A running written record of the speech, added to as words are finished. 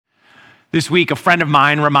This week, a friend of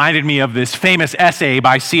mine reminded me of this famous essay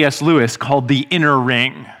by C.S. Lewis called The Inner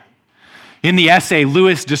Ring. In the essay,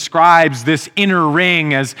 Lewis describes this inner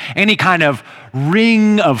ring as any kind of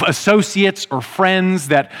ring of associates or friends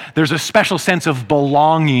that there's a special sense of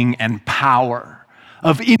belonging and power,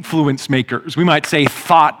 of influence makers, we might say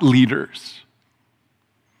thought leaders.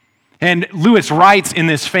 And Lewis writes in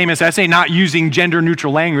this famous essay, not using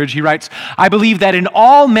gender-neutral language, he writes, "I believe that in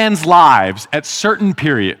all men's lives at certain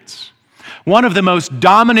periods, one of the most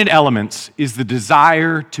dominant elements is the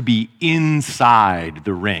desire to be inside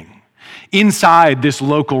the ring, inside this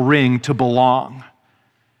local ring to belong,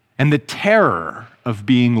 and the terror of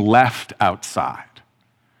being left outside.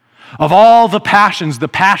 Of all the passions, the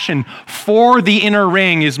passion for the inner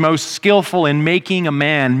ring is most skillful in making a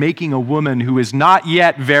man, making a woman who is not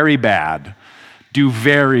yet very bad, do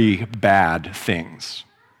very bad things.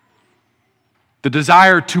 The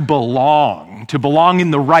desire to belong in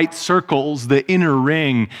the right circles, the inner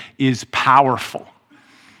ring, is powerful.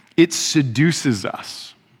 It seduces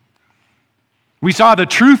us." We saw the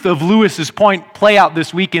truth of Lewis's point play out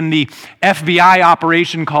this week in the FBI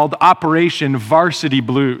operation called Operation Varsity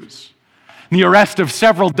Blues. The arrest of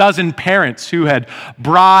several dozen parents who had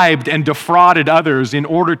bribed and defrauded others in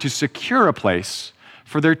order to secure a place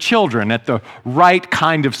for their children at the right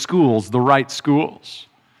kind of schools, the right schools,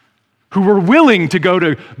 who were willing to go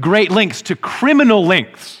to great lengths, to criminal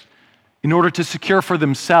lengths, in order to secure for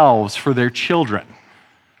themselves, for their children,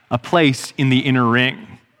 a place in the inner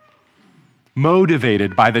ring,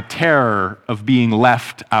 motivated by the terror of being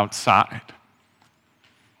left outside.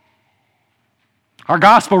 Our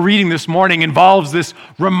gospel reading this morning involves this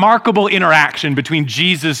remarkable interaction between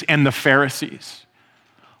Jesus and the Pharisees.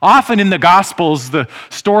 Often in the Gospels, the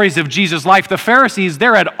stories of Jesus' life, the Pharisees,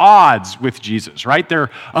 they're at odds with Jesus, right? They're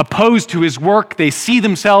opposed to his work. They see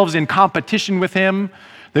themselves in competition with him.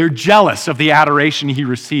 They're jealous of the adoration he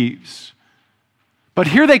receives. But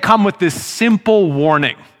here they come with this simple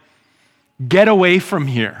warning. Get away from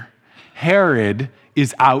here. Herod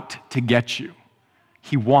is out to get you.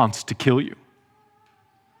 He wants to kill you.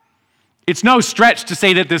 It's no stretch to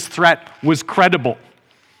say that this threat was credible.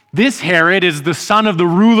 This Herod is the son of the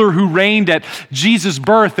ruler who reigned at Jesus'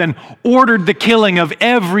 birth and ordered the killing of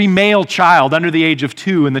every male child under the age of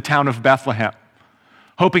 2 in the town of Bethlehem,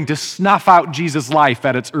 hoping to snuff out Jesus' life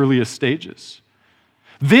at its earliest stages.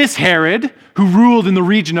 This Herod, who ruled in the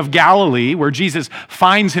region of Galilee, where Jesus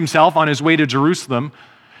finds himself on his way to Jerusalem,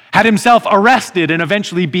 had himself arrested and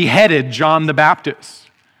eventually beheaded John the Baptist.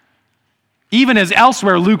 Even as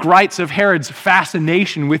elsewhere, Luke writes of Herod's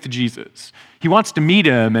fascination with Jesus. He wants to meet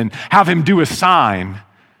him and have him do a sign.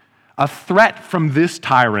 A threat from this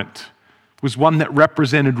tyrant was one that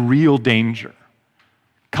represented real danger,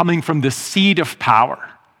 coming from the seat of power,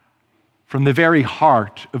 from the very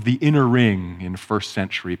heart of the inner ring in first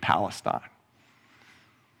century Palestine.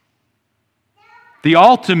 The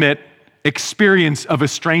ultimate experience of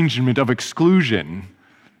estrangement, of exclusion,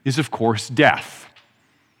 is of course death.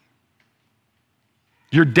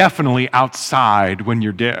 You're definitely outside when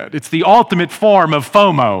you're dead. It's the ultimate form of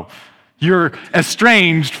FOMO. You're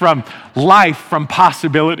estranged from life, from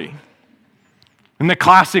possibility. In the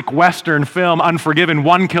classic Western film Unforgiven,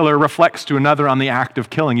 one killer reflects to another on the act of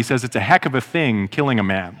killing. He says, it's a heck of a thing killing a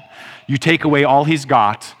man. You take away all he's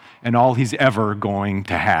got and all he's ever going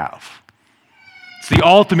to have. It's the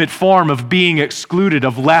ultimate form of being excluded,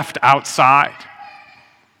 of left outside.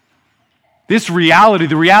 This reality,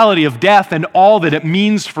 the reality of death and all that it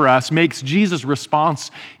means for us, makes Jesus'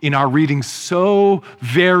 response in our reading so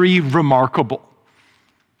very remarkable.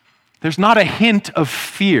 There's not a hint of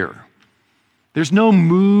fear. There's no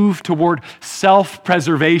move toward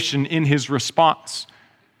self-preservation in his response.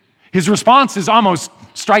 His response almost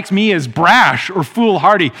strikes me as brash or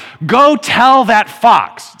foolhardy. Go tell that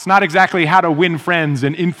fox. It's not exactly how to win friends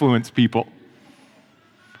and influence people.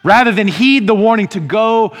 Rather than heed the warning to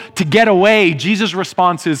go, to get away, Jesus'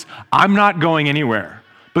 response is, I'm not going anywhere,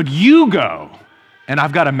 but you go, and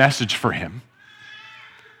I've got a message for him.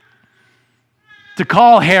 To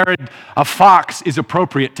call Herod a fox is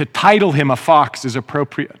appropriate. To title him a fox is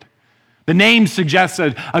appropriate. The name suggests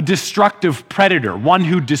a destructive predator, one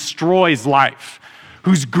who destroys life,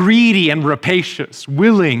 who's greedy and rapacious,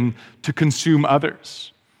 willing to consume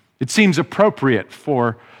others. It seems appropriate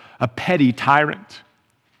for a petty tyrant.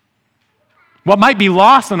 What might be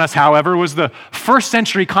lost on us, however, was the first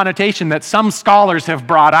century connotation that some scholars have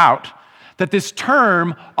brought out, that this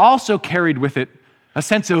term also carried with it a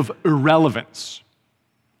sense of irrelevance.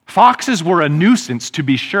 Foxes were a nuisance, to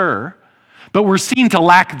be sure, but were seen to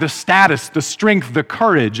lack the status, the strength, the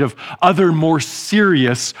courage of other more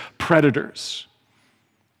serious predators.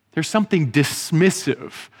 There's something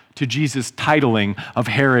dismissive to Jesus' titling of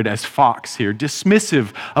Herod as fox here,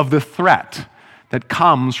 dismissive of the threat that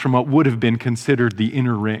comes from what would have been considered the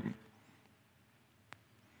inner ring.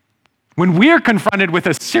 When we're confronted with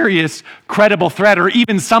a serious, credible threat, or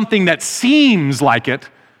even something that seems like it,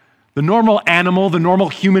 the normal animal, the normal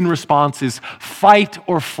human response is fight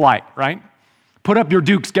or flight, right? Put up your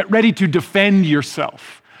dukes, get ready to defend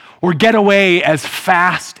yourself, or get away as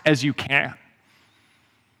fast as you can.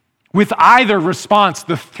 With either response,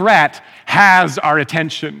 the threat has our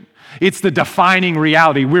attention. It's the defining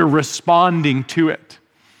reality. We're responding to it,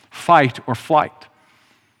 fight or flight.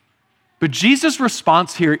 But Jesus'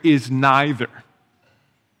 response here is neither.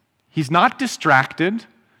 He's not distracted.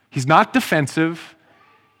 He's not defensive.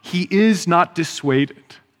 He is not dissuaded.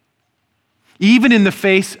 Even in the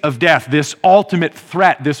face of death, this ultimate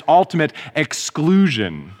threat, this ultimate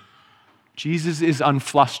exclusion, Jesus is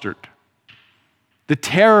unflustered. The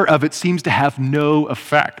terror of it seems to have no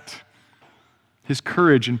effect. His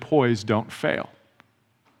courage and poise don't fail.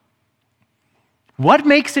 What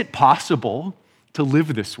makes it possible to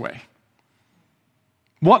live this way?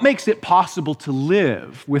 What makes it possible to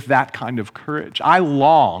live with that kind of courage? I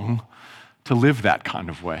long to live that kind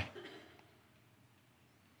of way.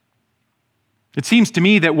 It seems to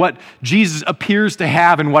me that what Jesus appears to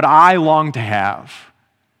have and what I long to have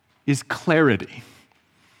is clarity.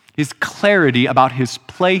 Is clarity about his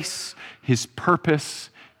place, his purpose,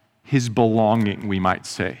 his belonging, we might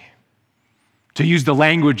say. To use the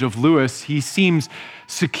language of Lewis, he seems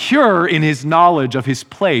secure in his knowledge of his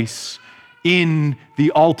place in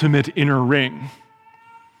the ultimate inner ring.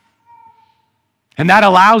 And that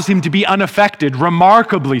allows him to be unaffected,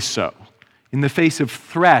 remarkably so, in the face of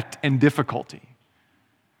threat and difficulty.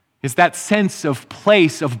 It's that sense of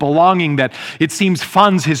place, of belonging that it seems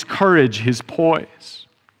funds his courage, his poise.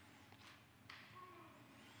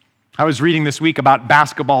 I was reading this week about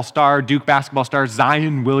Duke basketball star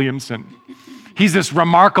Zion Williamson. He's this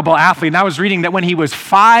remarkable athlete, and I was reading that when he was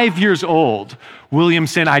 5 years old,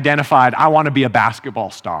 Williamson identified, I want to be a basketball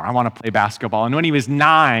star. I want to play basketball. And when he was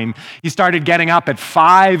 9, he started getting up at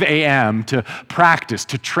 5 a.m. to practice,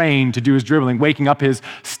 to train, to do his dribbling, waking up his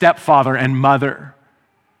stepfather and mother.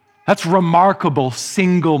 That's remarkable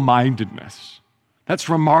single-mindedness. That's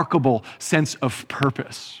remarkable sense of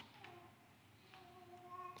purpose.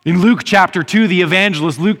 In Luke chapter 2, the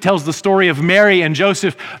evangelist Luke tells the story of Mary and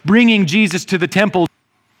Joseph bringing Jesus to the temple,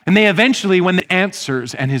 and they eventually, when the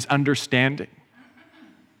answers and his understanding,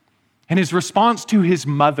 and his response to his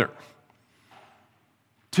mother,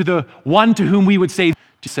 to the one to whom we would say,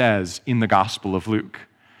 says in the Gospel of Luke,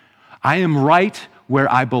 I am right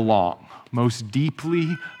where I belong, most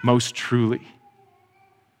deeply, most truly.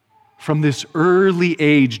 From this early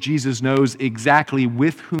age, Jesus knows exactly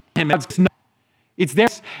with whom it's there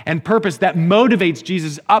and purpose that motivates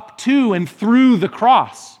Jesus up to and through the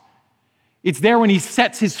cross. It's there when he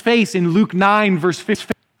sets his face in Luke 9, verse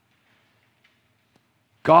 15.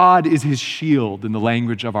 God is his shield in the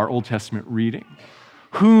language of our Old Testament reading.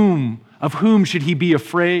 Of whom should he be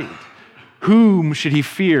afraid? Whom should he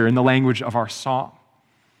fear in the language of our song?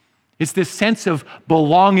 It's this sense of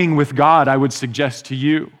belonging with God, I would suggest to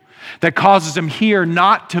you, that causes him here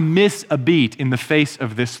not to miss a beat in the face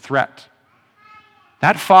of this threat.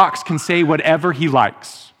 That fox can say whatever he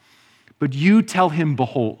likes, but you tell him,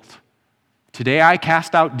 behold, today I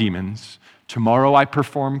cast out demons, tomorrow I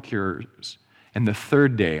perform cures, and the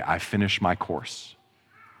third day I finish my course.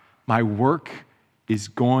 My work is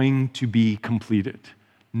going to be completed.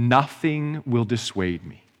 Nothing will dissuade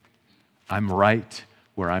me. I'm right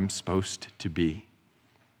where I'm supposed to be.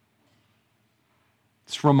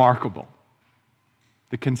 It's remarkable.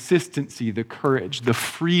 The consistency, the courage, the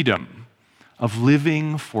freedom of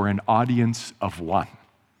living for an audience of one.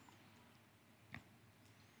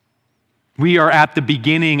 We are at the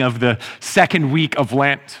beginning of the second week of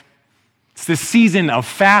Lent. It's the season of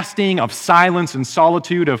fasting, of silence and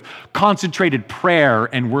solitude, of concentrated prayer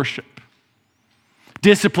and worship.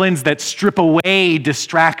 Disciplines that strip away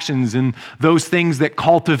distractions and those things that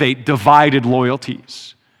cultivate divided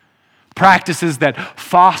loyalties. Practices that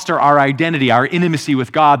foster our identity, our intimacy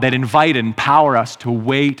with God, that invite and empower us to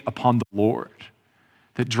wait upon the Lord,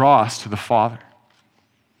 that draw us to the Father.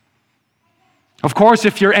 Of course,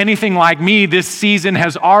 if you're anything like me, this season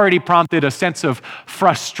has already prompted a sense of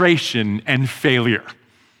frustration and failure.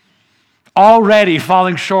 Already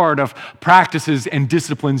falling short of practices and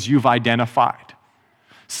disciplines you've identified.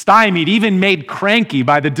 Stymied, even made cranky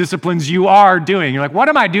by the disciplines you are doing. You're like, what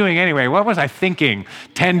am I doing anyway? What was I thinking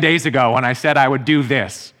 10 days ago when I said I would do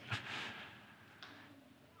this?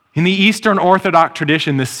 In the Eastern Orthodox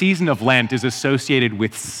tradition, the season of Lent is associated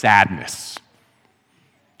with sadness.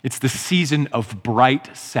 It's the season of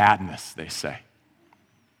bright sadness, they say.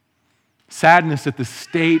 Sadness at the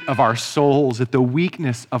state of our souls, at the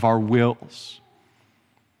weakness of our wills.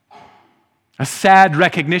 A sad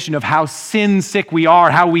recognition of how sin-sick we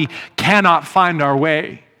are, how we cannot find our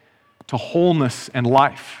way to wholeness and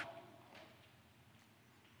life.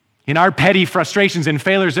 In our petty frustrations and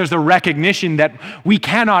failures, there's a recognition that we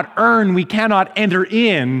cannot earn, we cannot enter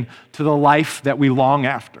in to the life that we long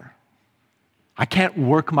after. I can't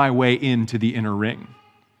work my way into the inner ring.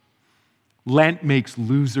 Lent makes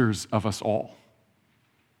losers of us all.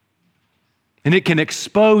 And it can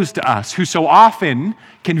expose to us, who so often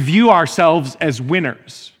can view ourselves as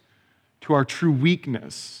winners, to our true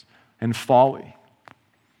weakness and folly.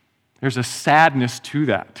 There's a sadness to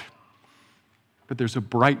that, but there's a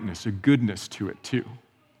brightness, a goodness to it too.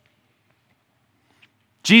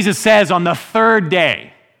 Jesus says, on the third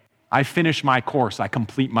day, I finish my course, I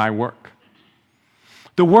complete my work.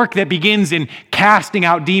 The work that begins in casting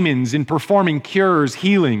out demons, in performing cures,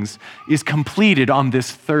 healings, is completed on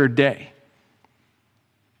this third day.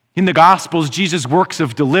 In the Gospels, Jesus' works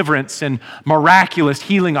of deliverance and miraculous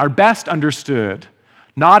healing are best understood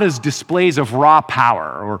not as displays of raw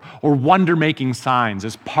power or wonder-making signs,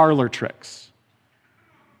 as parlor tricks,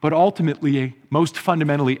 but ultimately, most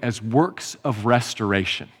fundamentally, as works of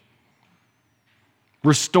restoration.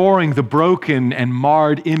 Restoring the broken and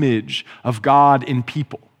marred image of God in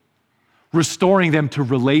people, restoring them to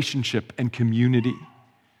relationship and community,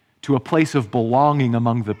 to a place of belonging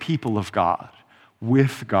among the people of God,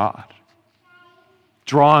 with God,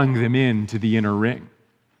 drawing them into the inner ring.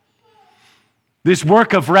 This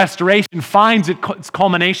work of restoration finds its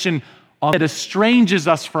culmination on it estranges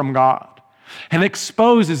us from God and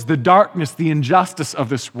exposes the darkness, the injustice of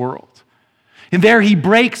this world. And there he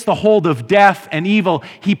breaks the hold of death and evil.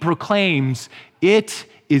 He proclaims, "It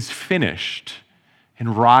is finished,"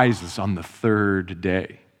 and rises on the third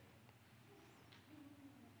day.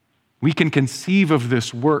 We can conceive of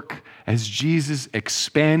this work as Jesus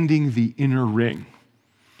expanding the inner ring.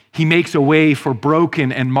 He makes a way for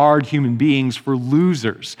broken and marred human beings, for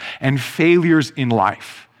losers and failures in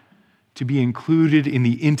life, to be included in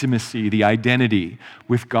the intimacy, the identity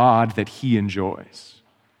with God that he enjoys.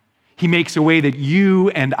 He makes a way that you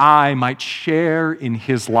and I might share in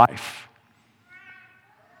his life,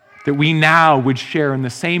 that we now would share in the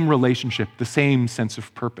same relationship, the same sense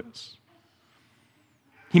of purpose.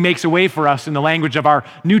 He makes a way for us, in the language of our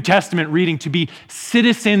New Testament reading, to be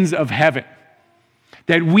citizens of heaven,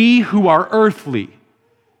 that we who are earthly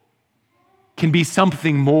can be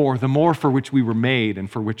something more, the more for which we were made and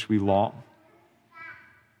for which we long.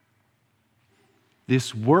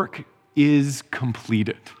 This work is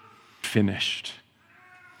completed, finished.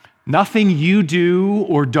 Nothing you do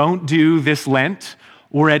or don't do this Lent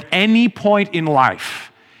or at any point in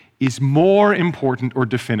life is more important or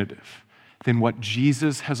definitive than what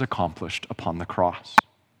Jesus has accomplished upon the cross.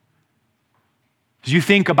 As you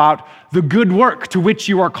think about the good work to which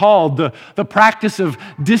you are called, the practice of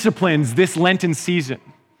disciplines this Lenten season,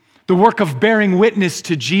 the work of bearing witness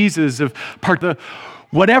to Jesus, of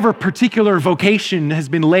whatever particular vocation has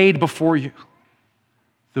been laid before you,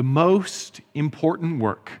 the most important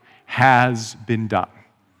work has been done.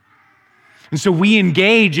 And so we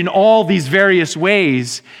engage in all these various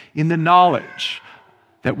ways in the knowledge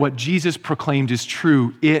that what Jesus proclaimed is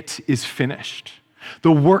true. It is finished.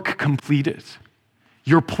 The work completed.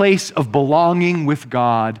 Your place of belonging with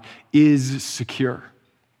God is secure.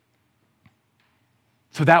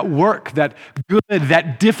 So that work, that good,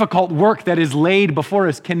 that difficult work that is laid before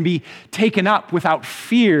us can be taken up without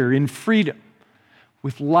fear, in freedom,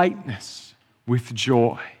 with lightness, with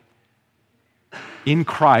joy. In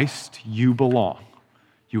Christ, you belong.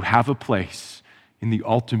 You have a place in the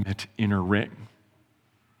ultimate inner ring.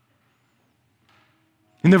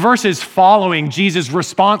 In the verses following Jesus'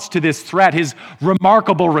 response to this threat, his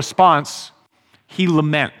remarkable response, he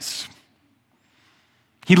laments.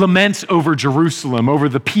 He laments over Jerusalem, over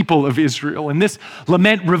the people of Israel. And this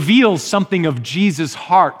lament reveals something of Jesus'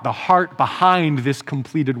 heart, the heart behind this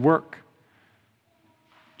completed work.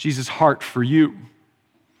 Jesus' heart for you.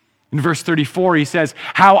 In verse 34, he says,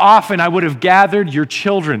 "How often I would have gathered your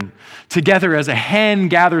children together as a hen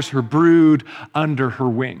gathers her brood under her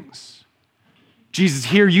wings."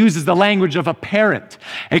 Jesus here uses the language of a parent,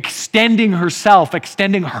 extending herself,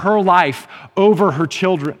 extending her life over her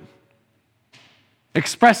children,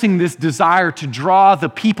 expressing this desire to draw the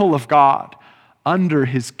people of God under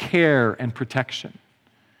his care and protection.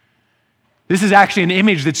 This is actually an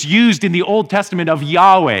image that's used in the Old Testament of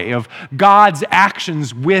Yahweh, of God's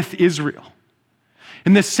actions with Israel.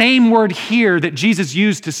 And the same word here that Jesus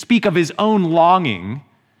used to speak of his own longing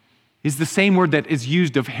is the same word that is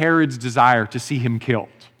used of Herod's desire to see him killed.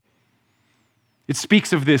 It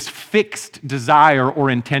speaks of this fixed desire or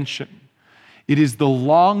intention. It is the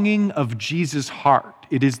longing of Jesus' heart.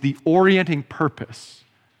 It is the orienting purpose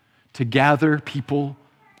to gather people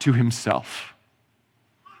to himself.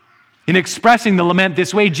 In expressing the lament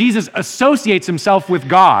this way, Jesus associates himself with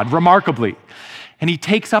God remarkably, and he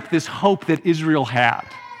takes up this hope that Israel had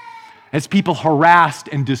as people harassed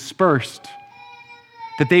and dispersed,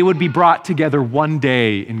 that they would be brought together one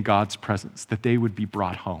day in God's presence, that they would be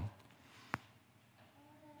brought home.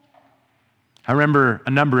 I remember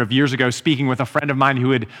a number of years ago speaking with a friend of mine who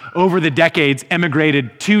had, over the decades,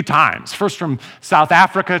 emigrated 2 times, first from South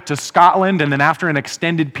Africa to Scotland, and then after an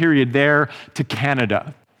extended period there to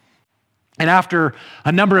Canada. And after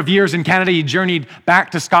a number of years in Canada, he journeyed back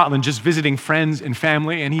to Scotland, just visiting friends and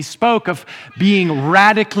family, and he spoke of being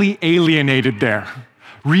radically alienated there,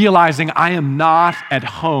 realizing, I am not at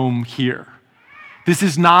home here. This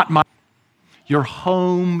is not my... Your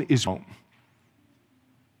home is home.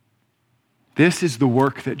 This is the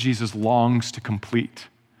work that Jesus longs to complete.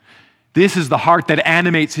 This is the heart that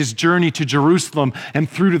animates his journey to Jerusalem and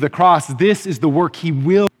through to the cross. This is the work he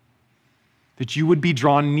will, that you would be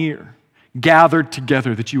drawn near, gathered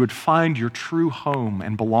together, that you would find your true home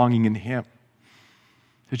and belonging in him,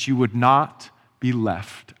 that you would not be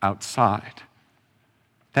left outside.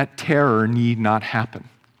 That terror need not happen.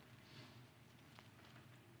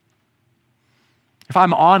 If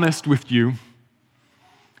I'm honest with you,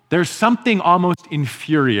 there's something almost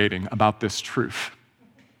infuriating about this truth.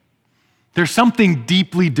 There's something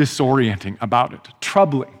deeply disorienting about it,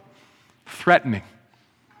 troubling, threatening.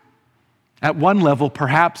 At one level,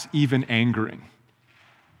 perhaps even angering.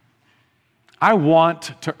 I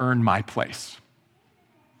want to earn my place.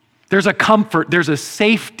 There's a comfort, there's a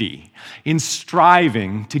safety in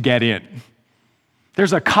striving to get in.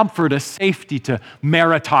 There's a comfort, a safety to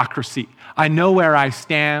meritocracy. I know where I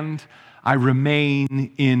stand. I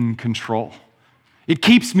remain in control. It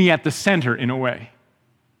keeps me at the center in a way.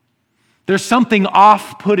 There's something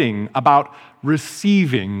off-putting about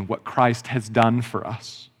receiving what Christ has done for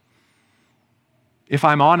us. If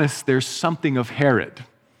I'm honest, there's something of Herod.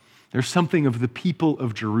 There's something of the people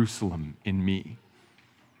of Jerusalem in me.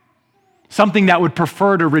 Something that would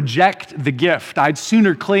prefer to reject the gift. I'd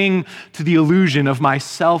sooner cling to the illusion of my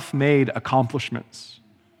self-made accomplishments.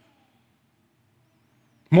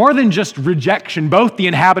 More than just rejection, both the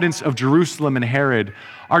inhabitants of Jerusalem and Herod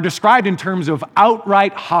are described in terms of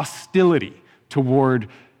outright hostility toward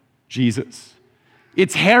Jesus.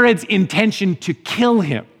 It's Herod's intention to kill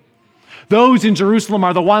him. Those in Jerusalem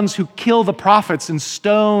are the ones who kill the prophets and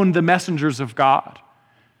stone the messengers of God,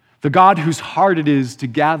 the God whose heart it is to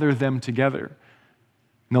gather them together.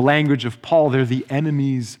 In the language of Paul, they're the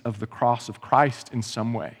enemies of the cross of Christ in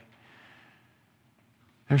some way.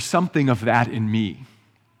 There's something of that in me.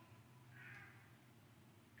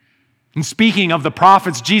 And speaking of the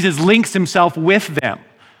prophets, Jesus links himself with them,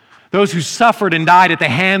 those who suffered and died at the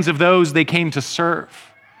hands of those they came to serve,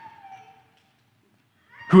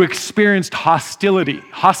 who experienced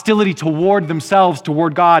hostility toward themselves,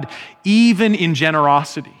 toward God, even in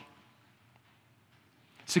generosity.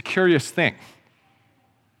 It's a curious thing.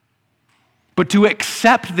 But to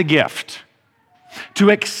accept the gift, to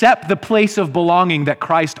accept the place of belonging that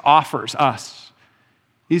Christ offers us,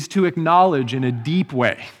 is to acknowledge in a deep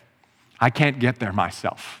way, I can't get there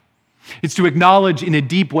myself. It's to acknowledge in a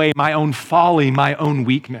deep way my own folly, my own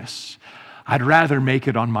weakness. I'd rather make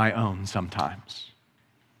it on my own sometimes.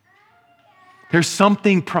 There's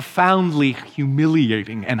something profoundly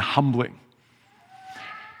humiliating and humbling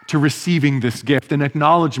to receiving this gift, an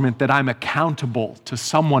acknowledgement that I'm accountable to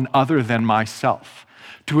someone other than myself,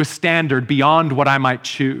 to a standard beyond what I might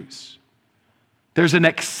choose. There's an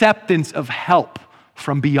acceptance of help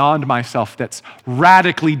from beyond myself that's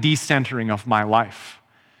radically decentering of my life.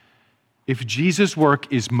 If Jesus'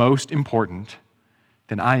 work is most important,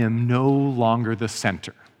 then I am no longer the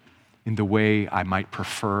center in the way I might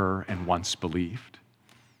prefer and once believed.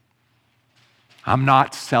 I'm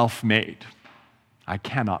not self-made. I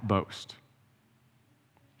cannot boast.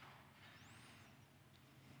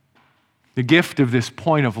 The gift of this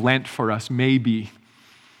point of Lent for us may be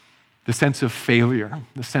the sense of failure,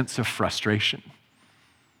 the sense of frustration,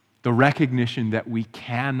 the recognition that we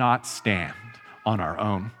cannot stand on our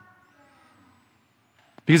own.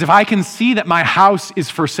 Because if I can see that my house is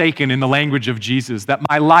forsaken in the language of Jesus, that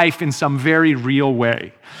my life in some very real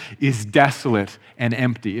way is desolate and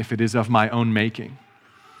empty if it is of my own making,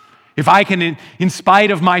 if I can, in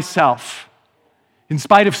spite of myself, in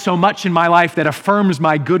spite of so much in my life that affirms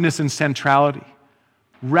my goodness and centrality,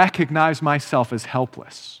 recognize myself as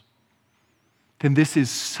helpless, then this is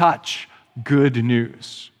such good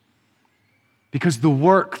news. Because the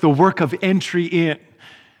work of entry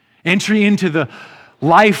into the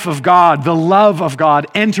life of God, the love of God,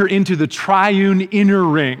 enter into the triune inner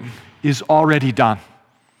ring is already done.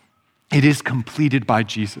 It is completed by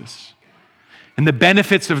Jesus. And the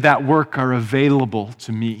benefits of that work are available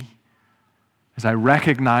to me as I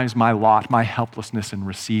recognize my lot, my helplessness, and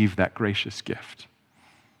receive that gracious gift.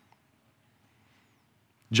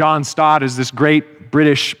 John Stott is this great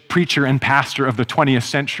British preacher and pastor of the 20th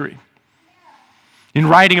century. In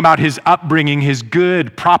writing about his upbringing, his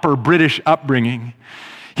good, proper British upbringing,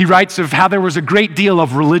 he writes of how there was a great deal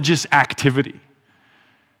of religious activity.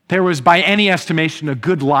 There was, by any estimation, a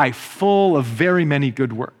good life full of very many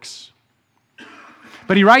good works.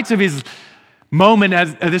 But he writes of this moment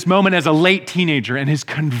as a late teenager and his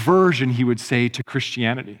conversion, he would say, to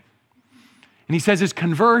Christianity. And he says his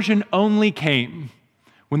conversion only came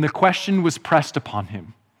when the question was pressed upon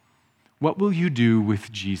him, what will you do with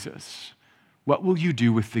Jesus? What will you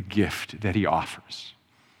do with the gift that he offers?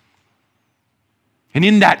 And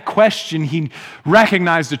in that question, he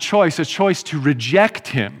recognized a choice to reject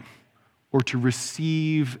him or to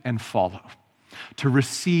receive and follow, to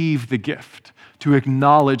receive the gift, to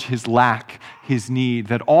acknowledge his lack, his need,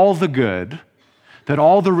 that all the good, that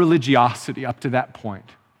all the religiosity up to that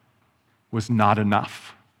point was not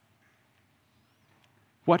enough.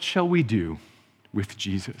 What shall we do with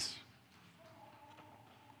Jesus?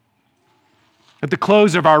 At the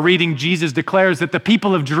close of our reading, Jesus declares that the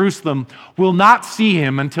people of Jerusalem will not see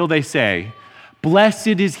him until they say,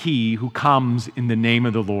 "Blessed is he who comes in the name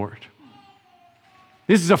of the Lord."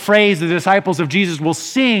 This is a phrase the disciples of Jesus will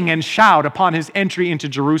sing and shout upon his entry into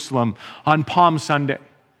Jerusalem on Palm Sunday.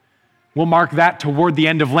 We'll mark that toward the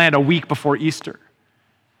end of Lent, a week before Easter.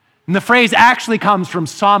 And the phrase actually comes from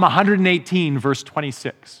Psalm 118, verse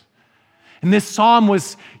 26. And this psalm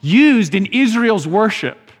was used in Israel's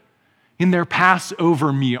worship in their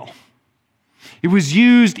Passover meal. It was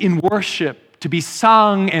used in worship to be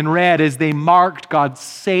sung and read as they marked God's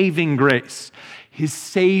saving grace, his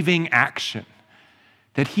saving action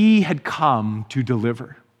that he had come to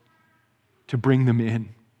deliver, to bring them in,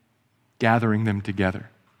 gathering them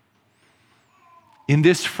together. In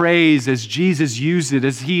this phrase, as Jesus used it,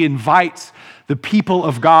 as he invites the people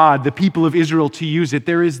of God, the people of Israel to use it,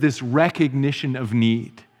 there is this recognition of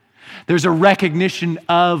need. There's a recognition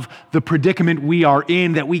of the predicament we are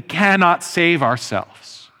in, that we cannot save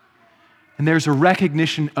ourselves. And there's a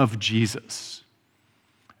recognition of Jesus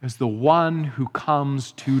as the one who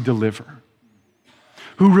comes to deliver,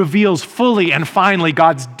 who reveals fully and finally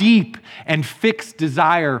God's deep and fixed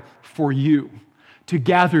desire for you, to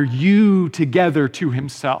gather you together to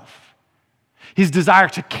himself. His desire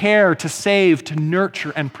to care, to save, to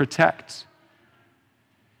nurture, and protect.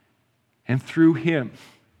 And through him,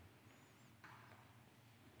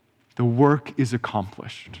 the work is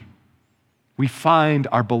accomplished. We find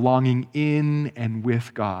our belonging in and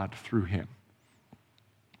with God through him.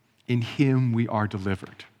 In him we are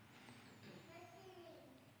delivered.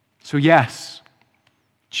 So yes,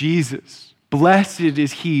 Jesus, blessed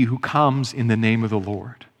is he who comes in the name of the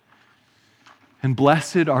Lord. And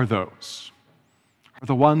blessed are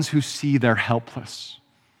the ones who see they're helpless,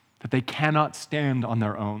 that they cannot stand on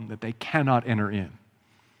their own, that they cannot enter in,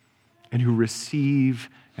 and who receive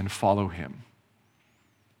and follow him.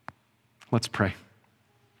 Let's pray.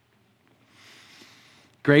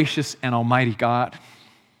 Gracious and almighty God,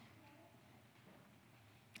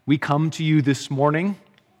 we come to you this morning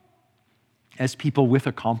as people with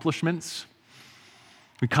accomplishments.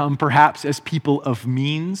 We come perhaps as people of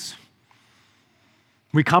means.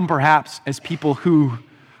 We come perhaps as people who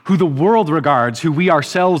the world regards, who we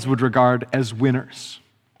ourselves would regard as winners.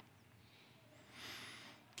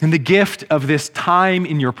 And the gift of this time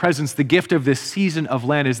in your presence, the gift of this season of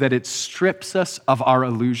Lent, is that it strips us of our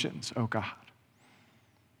illusions, oh God.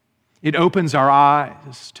 It opens our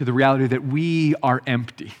eyes to the reality that we are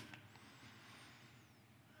empty.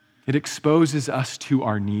 It exposes us to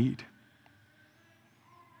our need.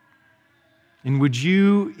 And would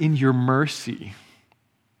you, in your mercy,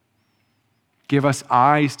 give us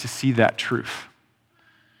eyes to see that truth?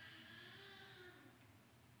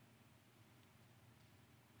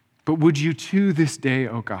 But would you to this day,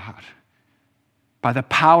 oh God, by the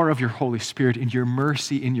power of your Holy Spirit, in your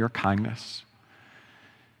mercy, in your kindness,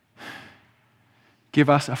 give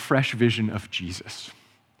us a fresh vision of Jesus.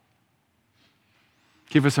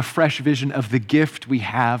 Give us a fresh vision of the gift we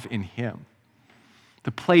have in him,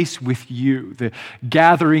 the place with you, the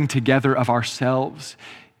gathering together of ourselves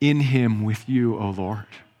in him with you, O Lord.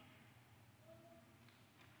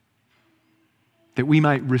 That we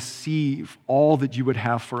might receive all that you would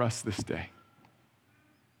have for us this day.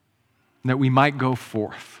 And that we might go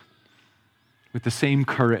forth with the same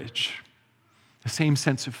courage, the same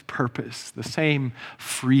sense of purpose, the same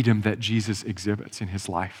freedom that Jesus exhibits in his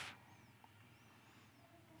life.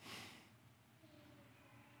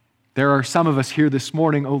 There are some of us here this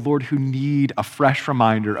morning, O Lord, who need a fresh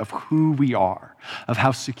reminder of who we are, of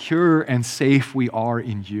how secure and safe we are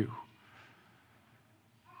in you.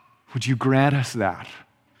 Would you grant us that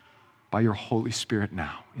by your Holy Spirit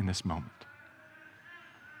now in this moment?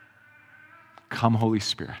 Come, Holy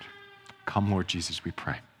Spirit. Come, Lord Jesus, we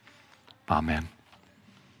pray. Amen.